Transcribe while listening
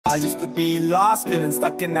I used to be lost, feeling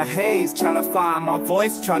stuck in the haze, trying to find my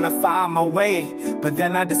voice, trying to find my way. But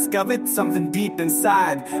then I discovered something deep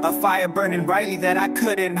inside, a fire burning brightly that I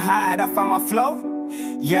couldn't hide. I found my flow,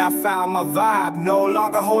 yeah, I found my vibe. No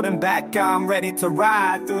longer holding back, I'm ready to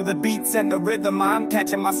ride. Through the beats and the rhythm, I'm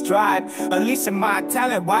catching my stride, unleashing my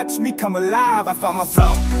talent, watch me come alive. I found my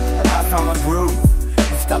flow, I found my groove.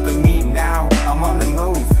 It's stopping me now, I'm on the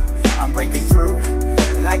move. I'm breaking through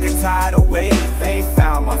like a tidal wave. They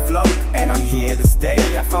found my flow, and I'm here to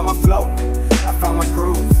stay. I found my flow, I found my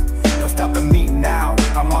groove. No stopping me now,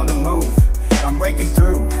 I'm on the move. I'm breaking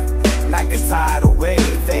through like a tidal